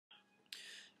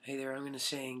Hey there, I'm gonna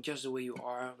sing Just the Way You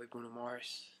Are by Bruno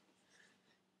Mars.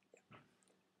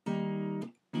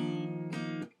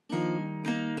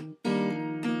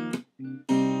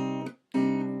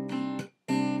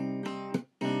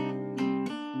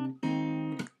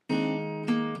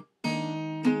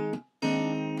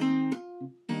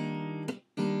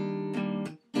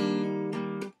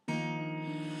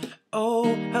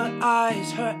 Oh, her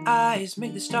eyes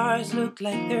make the stars look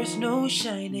like there's no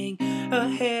shining. Her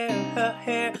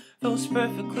hair flows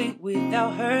perfectly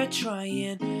without her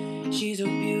trying. She's so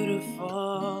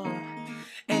beautiful,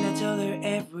 and I tell her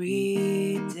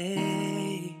every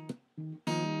day.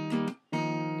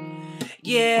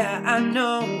 Yeah, I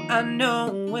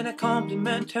know, when I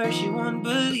compliment her, she won't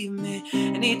believe me.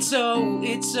 And it's so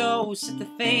sad to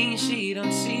think she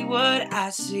don't see what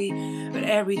I see. But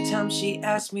every time she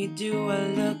asks me, do I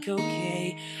look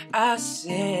okay? I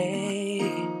say,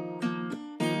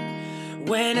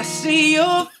 when I see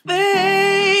your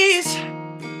face,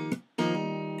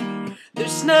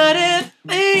 there's not a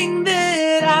thing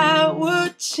that I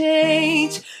would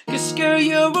change. 'Cause girl,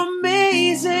 you're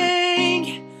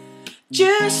amazing,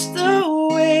 just the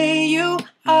way you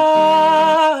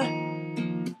are.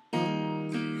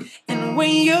 And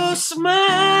when you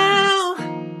smile,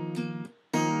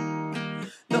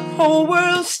 the whole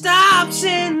world stops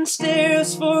and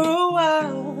stares for a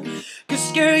while.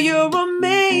 'Cause girl, you're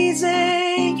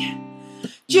amazing,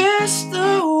 just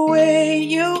the way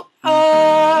you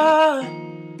are.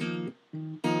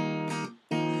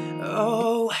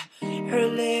 Oh, her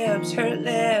lips,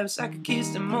 I could kiss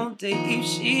them all day if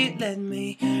she'd let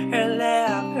me. Her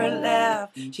laugh,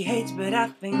 she hates but I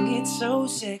think it's so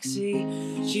sexy.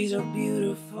 She's so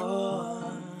beautiful,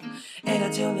 and I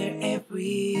tell her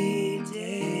every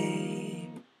day.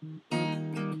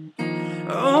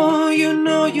 Oh, you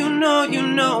know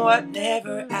I'd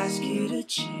never ask you to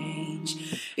change.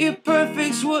 If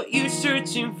perfect's what you're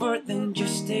searching for, then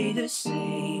just stay the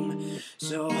same.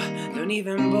 So don't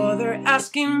even bother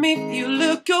asking me if you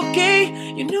look okay.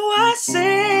 You know I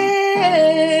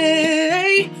say,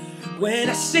 when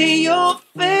I see your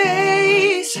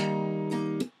face,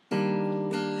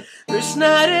 there's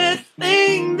not a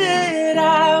thing that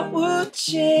I would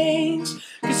change.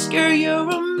 'Cause girl, you're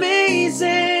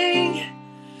amazing,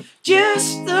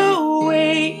 just the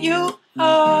way you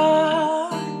are.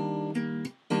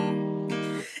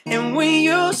 And when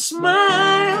you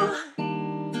smile,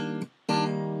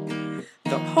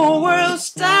 the whole world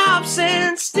stops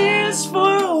and stares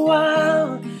for a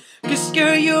while. 'Cause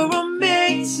girl, you're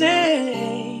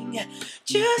amazing,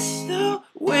 just the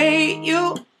way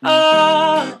you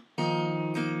are.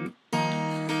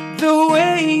 The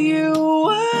way you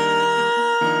are,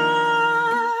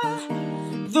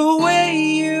 the way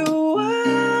you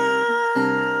are.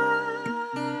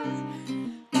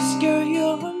 'Cause girl,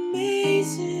 you're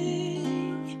amazing,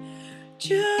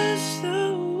 just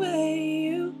the way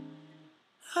you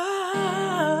are.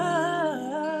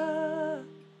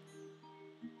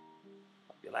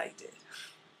 Hope you liked it.